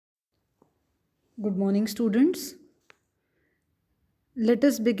Good morning, students. Let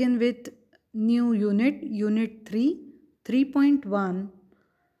us begin with new unit 3, 3.1,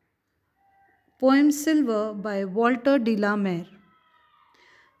 Poem Silver by Walter de la Mare.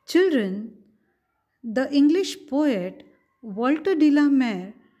 Children, the English poet Walter de la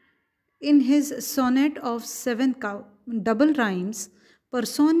Mare, in his sonnet of double rhymes,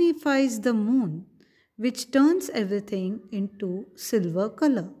 personifies the moon, which turns everything into silver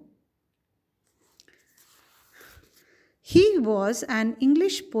color. He was an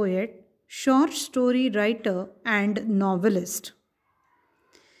English poet, short story writer, and novelist.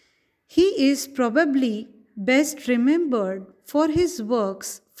 He is probably best remembered for his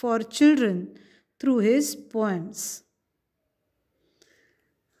works for children through his poems.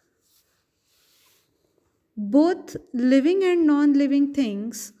 Both living and non living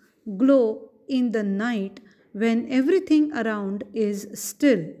things glow in the night when everything around is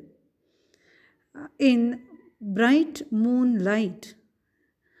still. In bright moonlight,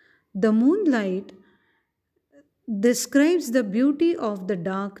 the moonlight describes the beauty of the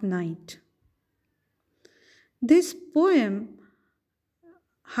dark night. This poem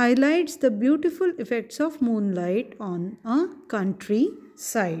highlights the beautiful effects of moonlight on a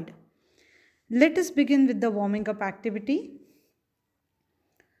countryside. Let us begin with the warming up activity.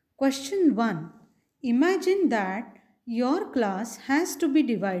 Question 1. Imagine that your class has to be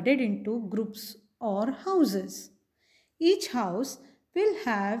divided into groups or houses. Each house will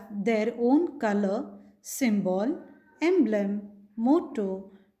have their own color, symbol, emblem,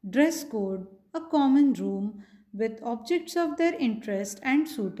 motto, dress code, a common room with objects of their interest and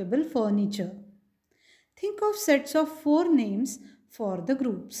suitable furniture. Think of sets of 4 names for the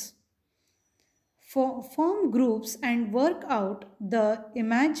groups. Form groups and work out the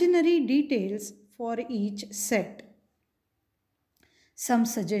imaginary details for each set. Some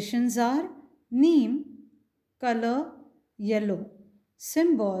suggestions are name, color, yellow,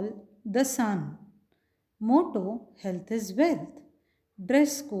 symbol, the sun, motto, health is wealth,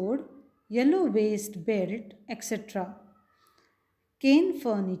 dress code, yellow waist belt, etc. Cane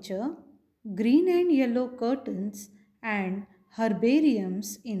furniture, green and yellow curtains, and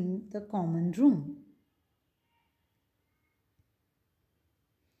herbariums in the common room.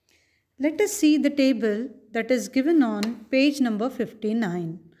 Let us see the table that is given on page number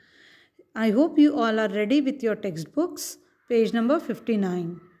 59. I hope you all are ready with your textbooks, page number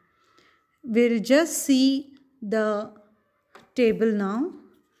 59. We'll just see the table now.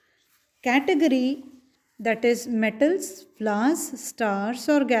 Category, that is metals, flowers, stars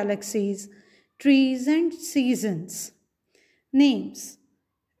or galaxies, trees and seasons. Names.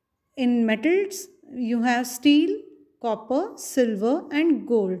 In metals, you have steel, copper, silver and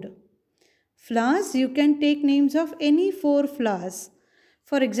gold. Flowers, you can take names of any 4 flowers.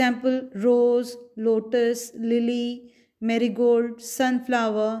 For example, rose, lotus, lily, marigold,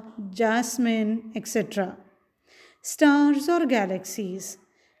 sunflower, jasmine, etc. Stars or galaxies.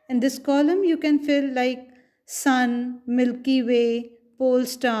 In this column, you can fill like Sun, Milky Way, Pole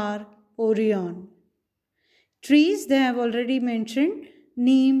Star, Orion. Trees, they have already mentioned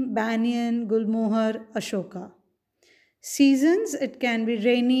Neem, Banyan, Gulmohar, Ashoka. Seasons, it can be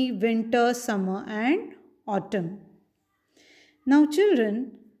rainy, winter, summer and autumn. Now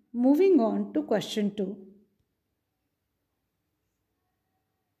children, moving on to question 2.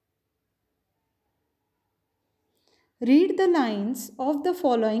 Read the lines of the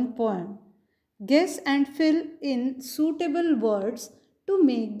following poem. Guess and fill in suitable words to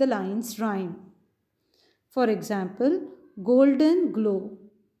make the lines rhyme. For example, golden glow.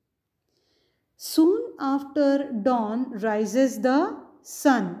 Soon after dawn rises the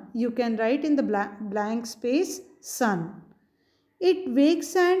sun. You can write in the blank space sun. It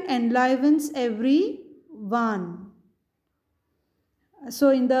wakes and enlivens every one. So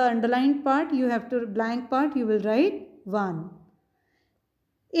in the underlined part, you have to blank part, you will write one.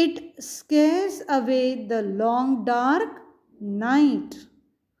 It scares away the long dark night.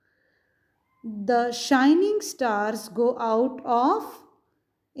 The shining stars go out of,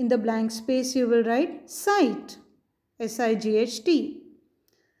 in the blank space you will write sight, S-I-G-H-T.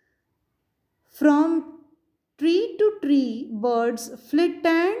 From tree to tree birds flit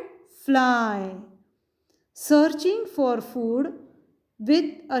and fly, searching for food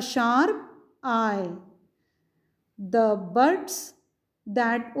with a sharp eye. The buds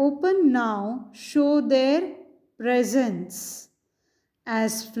that open now show their presence.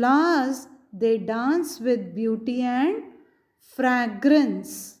 As flowers, they dance with beauty and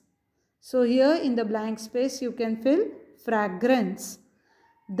fragrance. So here in the blank space you can fill fragrance.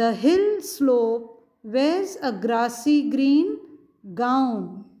 The hill slope wears a grassy green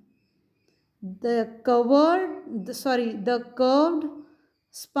gown. The curved,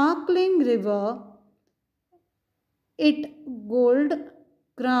 sparkling river, it gold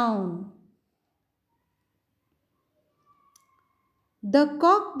crown. The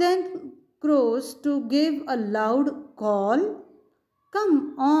cock then crows to give a loud call.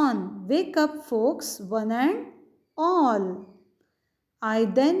 Come on, wake up, folks, one and all. I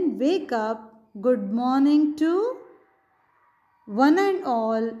then wake up, good morning to one and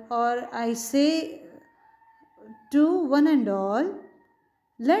all, or I say to one and all.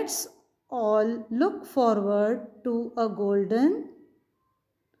 Let's all look forward to a golden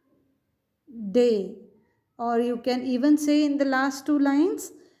day. Or you can even say in the last two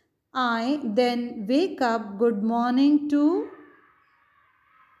lines, I then wake up, good morning to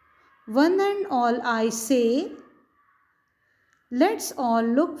one and all, I say, let's all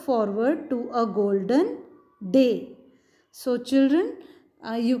look forward to a golden day. So children,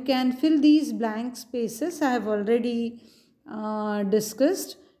 you can fill these blank spaces. I have already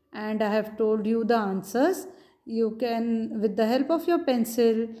discussed and I have told you the answers. You can, with the help of your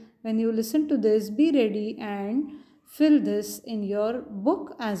pencil, when you listen to this, be ready and fill this in your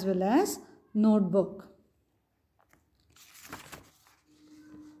book as well as notebook.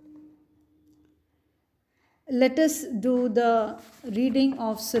 Let us do the reading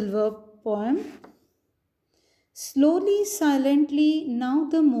of silver poem. Slowly, silently, now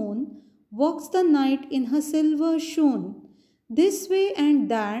the moon walks the night in her silver shoon. This way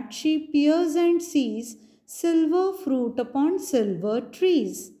and that she peers and sees silver fruit upon silver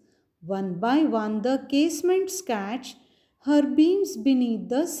trees. One by one the casements catch her beams beneath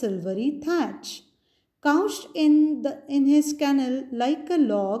the silvery thatch. Couched in his kennel like a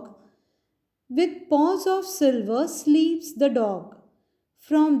log, with paws of silver sleeps the dog.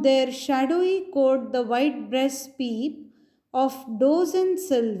 From their shadowy coat the white breasts peep, of does in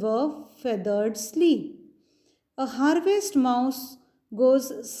silver feathered sleep. A harvest mouse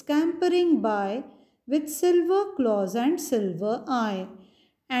goes scampering by, with silver claws and silver eye,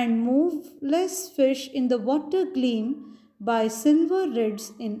 and moveless fish in the water gleam by silver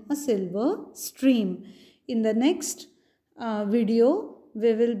reeds in a silver stream. In the next video,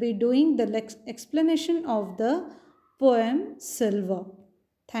 we will be doing the explanation of the poem Silver.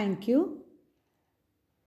 Thank you.